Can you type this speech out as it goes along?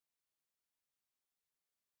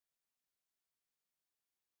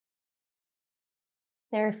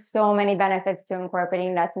There's so many benefits to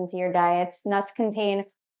incorporating nuts into your diets. Nuts contain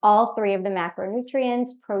all three of the macronutrients,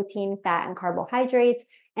 protein, fat, and carbohydrates.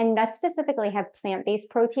 And nuts specifically have plant-based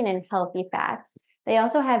protein and healthy fats. They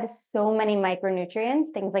also have so many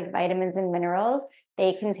micronutrients, things like vitamins and minerals.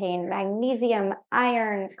 They contain magnesium,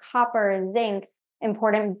 iron, copper, zinc,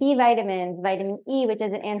 important B vitamins, vitamin E, which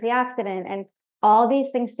is an antioxidant, and all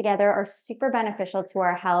these things together are super beneficial to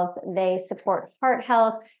our health. They support heart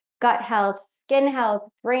health, gut health, skin health,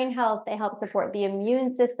 brain health. They help support the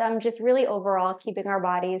immune system, just really overall keeping our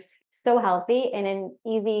bodies so healthy in an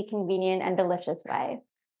easy, convenient, and delicious way.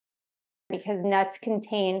 Because nuts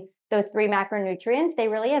contain those three macronutrients, they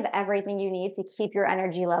really have everything you need to keep your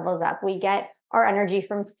energy levels up. We get our energy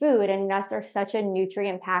from food, and nuts are such a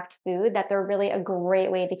nutrient packed food that they're really a great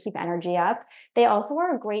way to keep energy up. They also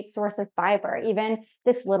are a great source of fiber. Even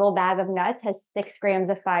this little bag of nuts has 6 grams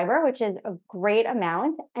of fiber, which is a great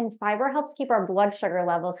amount. And fiber helps keep our blood sugar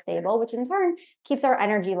levels stable, which in turn keeps our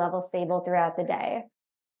energy levels stable throughout the day.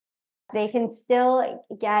 They can still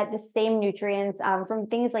get the same nutrients from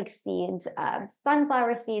things like seeds,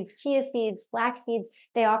 sunflower seeds, chia seeds, flax seeds.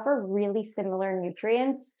 They offer really similar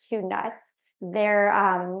nutrients to nuts. There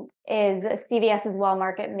is CVS's Well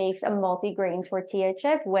Market makes a multi-grain tortilla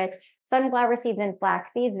chip with sunflower seeds and flax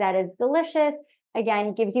seeds that is delicious.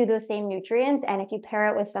 Again, gives you those same nutrients. And if you pair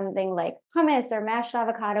it with something like hummus or mashed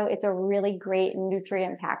avocado, it's a really great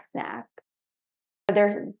nutrient-packed snack.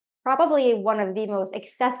 They're probably one of the most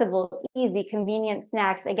accessible, easy, convenient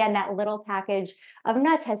snacks. Again, that little package of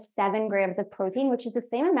nuts has 7 grams of protein, which is the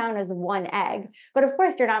same amount as one egg. But of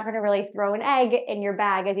course, you're not going to really throw an egg in your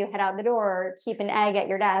bag as you head out the door or keep an egg at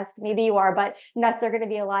your desk. Maybe you are, but nuts are going to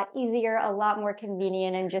be a lot easier, a lot more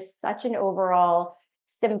convenient, and just such an overall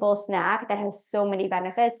simple snack that has so many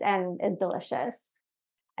benefits and is delicious.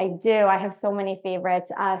 I do. I have so many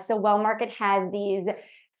favorites. So Well Market has these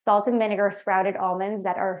salt and vinegar sprouted almonds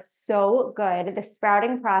that are so good. The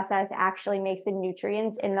sprouting process actually makes the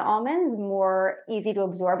nutrients in the almonds more easy to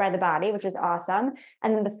absorb by the body, which is awesome.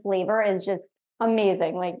 And then the flavor is just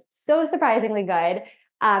amazing, like so surprisingly good.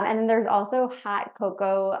 And then there's also hot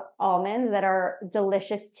cocoa almonds that are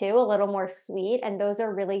delicious too, a little more sweet. And those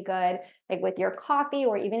are really good, like with your coffee,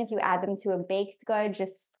 or even if you add them to a baked good,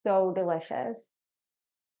 just so delicious.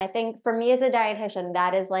 I think for me as a dietitian,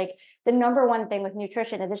 that is like the number one thing with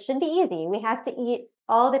nutrition is it should be easy. We have to eat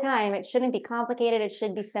all the time. It shouldn't be complicated. It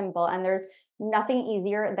should be simple. And there's nothing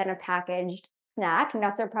easier than a packaged snack.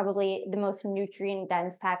 Nuts are probably the most nutrient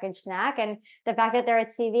dense packaged snack. And the fact that they're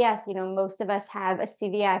at CVS, most of us have a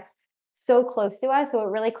CVS so close to us. So it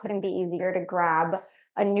really couldn't be easier to grab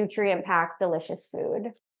a nutrient packed, delicious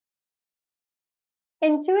food.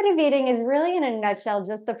 Intuitive eating is really, in a nutshell,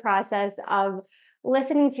 just the process of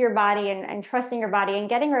listening to your body and trusting your body and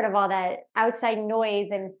getting rid of all that outside noise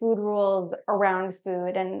and food rules around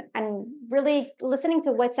food and really listening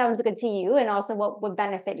to what sounds good to you and also what would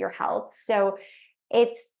benefit your health. So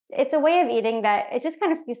it's it's a way of eating that it just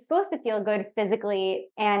kind of is supposed to feel good physically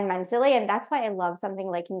and mentally. And that's why I love something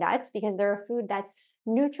like nuts because they're a food that's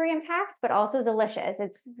nutrient packed, but also delicious.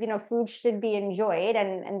 Food should be enjoyed.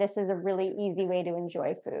 And this is a really easy way to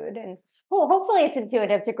enjoy food. And hopefully it's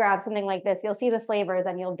intuitive to grab something like this. You'll see the flavors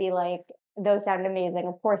and you'll be like, those sound amazing.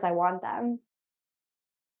 Of course, I want them.